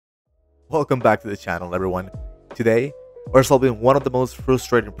Welcome back to the channel, everyone. Today, we're solving one of the most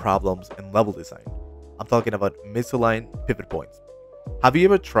frustrating problems in level design. I'm talking about misaligned pivot points. Have you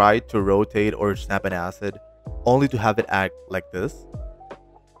ever tried to rotate or snap an asset only to have it act like this?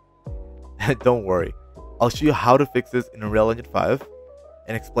 Don't worry, I'll show you how to fix this in Unreal Engine 5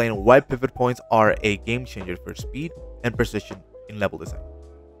 and explain why pivot points are a game changer for speed and precision in level design.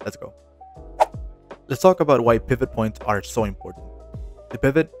 Let's go. Let's talk about why pivot points are so important. The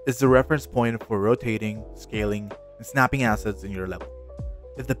pivot is the reference point for rotating, scaling, and snapping assets in your level.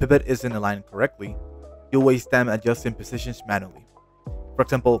 If the pivot isn't aligned correctly, you'll waste time adjusting positions manually. For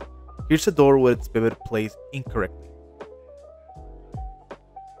example, here's a door with its pivot placed incorrectly.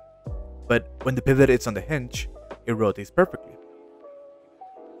 But when the pivot is on the hinge, it rotates perfectly.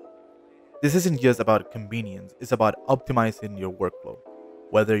 This isn't just about convenience, it's about optimizing your workflow.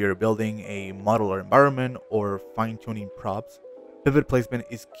 Whether you're building a modular environment or fine-tuning props, pivot placement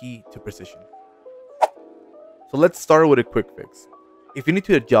is key to precision. So let's start with a quick fix. If you need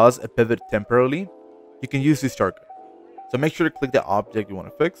to adjust a pivot temporarily, you can use this shortcut. So make sure to click the object you want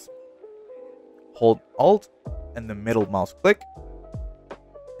to fix, hold Alt and the middle mouse click,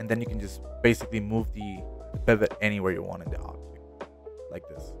 and then you can just basically move the pivot anywhere you want in the object, like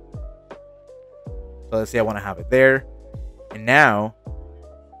this. So let's say I want to have it there, and now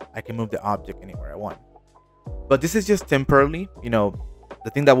I can move the object anywhere I want. But this is just temporarily. The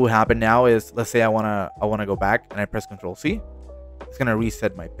thing that will happen now is, let's say I wanna go back and I press Ctrl C, it's gonna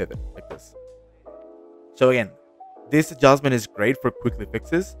reset my pivot like this. So again, this adjustment is great for quickly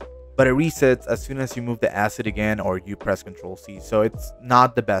fixes, but it resets as soon as you move the asset again or you press Ctrl C. So it's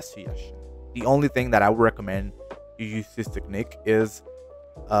not the best suggestion. The only thing that I would recommend you use this technique is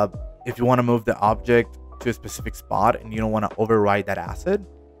if you want to move the object to a specific spot and you don't want to override that asset,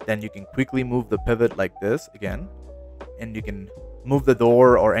 then you can quickly move the pivot like this again, and you can move the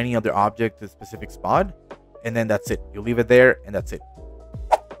door or any other object to a specific spot, and then that's it. You leave it there and that's it.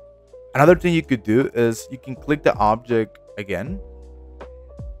 Another thing you could do is you can click the object again,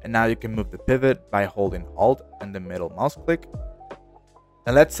 and now you can move the pivot by holding Alt and the middle mouse click.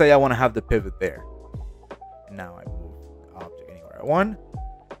 And let's say I want to have the pivot there, and now I move the object anywhere I want,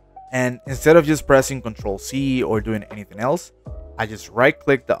 and instead of just pressing Ctrl C or doing anything else, I just right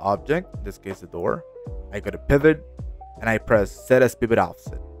click the object, in this case the door, I go to pivot, and I press set as pivot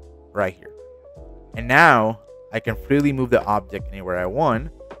offset right here. And now I can freely move the object anywhere I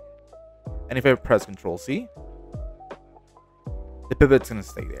want. And if I press Ctrl C, the pivot's gonna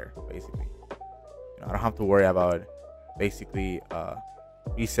stay there basically. I don't have to worry about basically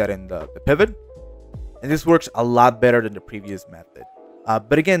resetting the pivot. And this works a lot better than the previous method.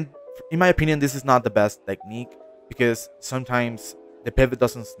 But again, in my opinion, this is not the best technique, because sometimes the pivot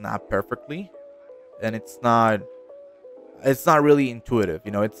doesn't snap perfectly and it's not really intuitive.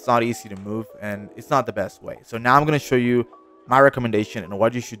 It's not easy to move and it's not the best way. So now I'm going to show you my recommendation and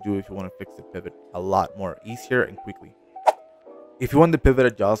what you should do if you want to fix the pivot a lot more easier and quickly. If you want the pivot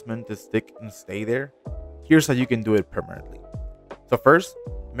adjustment to stick and stay there, here's how you can do it permanently. So first,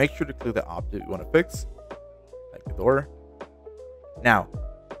 make sure to click the object you want to fix, like the door. Now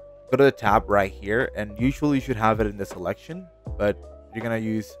go to the tab right here, and usually you should have it in the selection, but you're gonna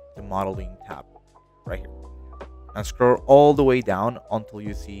use the modeling tab right here. Now scroll all the way down until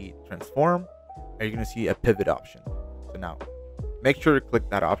you see transform, and you're gonna see a pivot option. So now make sure to click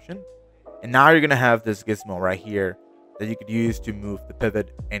that option, and now you're gonna have this gizmo right here that you could use to move the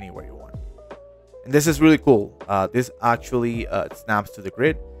pivot anywhere you want. And this is really cool. This actually snaps to the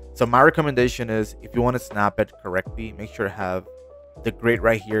grid. So my recommendation is, if you want to snap it correctly, make sure to have the grid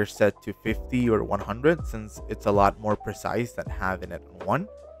right here set to 50 or 100, since it's a lot more precise than having it on 1.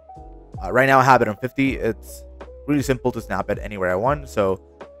 Right now I have it on 50. It's really simple to snap it anywhere I want, so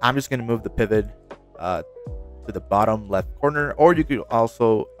I'm just going to move the pivot to the bottom left corner, or you could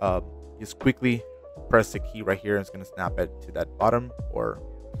also just quickly press the key right here and it's going to snap it to that bottom, or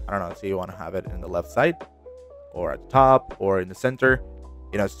I don't know, say you want to have it in the left side or at the top or in the center.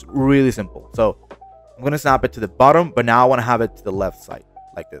 It's really simple. So I'm going to snap it to the bottom, but now I want to have it to the left side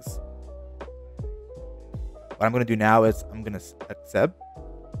like this. What I'm going to do now is I'm going to accept.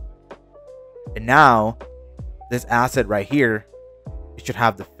 And now this asset right here, it should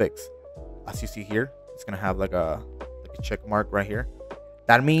have the fix. As you see here, it's going to have like a check mark right here.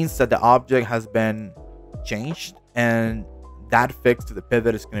 That means that the object has been changed, and that fix to the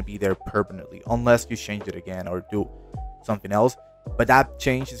pivot is going to be there permanently, unless you change it again or do something else. But that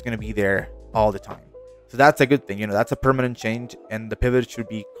change is going to be there all the time. So that's a good thing. That's a permanent change, and the pivot should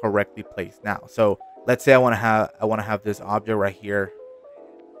be correctly placed now. So let's say I want to have this object right here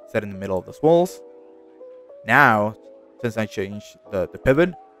set in the middle of the walls. Now, since I changed the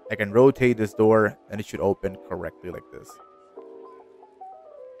pivot, I can rotate this door and it should open correctly like this.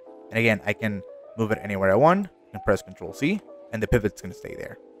 And again, I can move it anywhere I want and press Ctrl C and the pivot's going to stay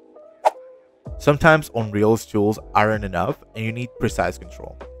there. Sometimes Unreal's tools aren't enough and you need precise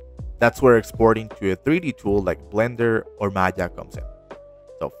control. That's where exporting to a 3D tool like Blender or Maya comes in.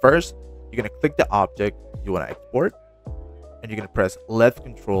 So first, you're going to click the object you want to export and you're going to press left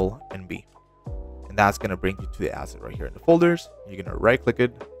Ctrl and B. And that's going to bring you to the asset right here in the folders. You're going to right click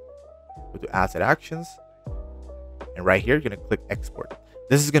it, go to Asset Actions, and right here, you're going to click Export.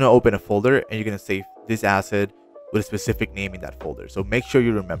 This is going to open a folder and you're going to save this asset with a specific name in that folder. So make sure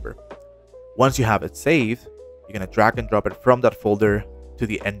you remember. Once you have it saved, you're going to drag and drop it from that folder to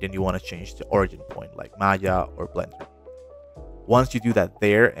the engine you want to change to origin point like Maya or Blender. Once you do that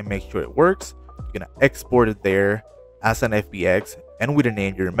there and make sure it works, you're going to export it there as an FBX and with a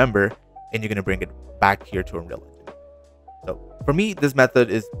name you remember, and you're going to bring it back here to Unreal Engine. So for me, this method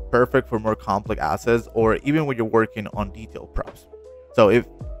is perfect for more complex assets or even when you're working on detailed props. So if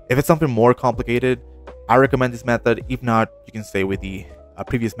it's something more complicated, I recommend this method. If not, you can stay with the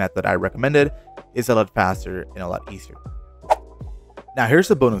previous method I recommended. It's a lot faster and a lot easier. Now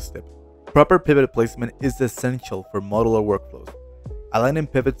here's a bonus tip. Proper pivot placement is essential for modular workflows. Aligning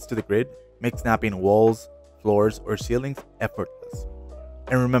pivots to the grid makes snapping walls, floors, or ceilings effortless.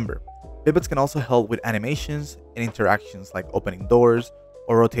 And remember, pivots can also help with animations and interactions like opening doors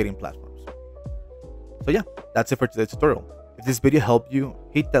or rotating platforms. So yeah, that's it for today's tutorial. If this video helped you,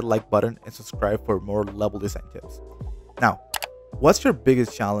 hit that like button and subscribe for more level design tips. Now, what's your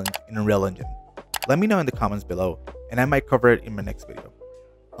biggest challenge in Unreal Engine? Let me know in the comments below and I might cover it in my next video.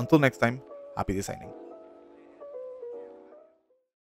 Until next time, happy designing.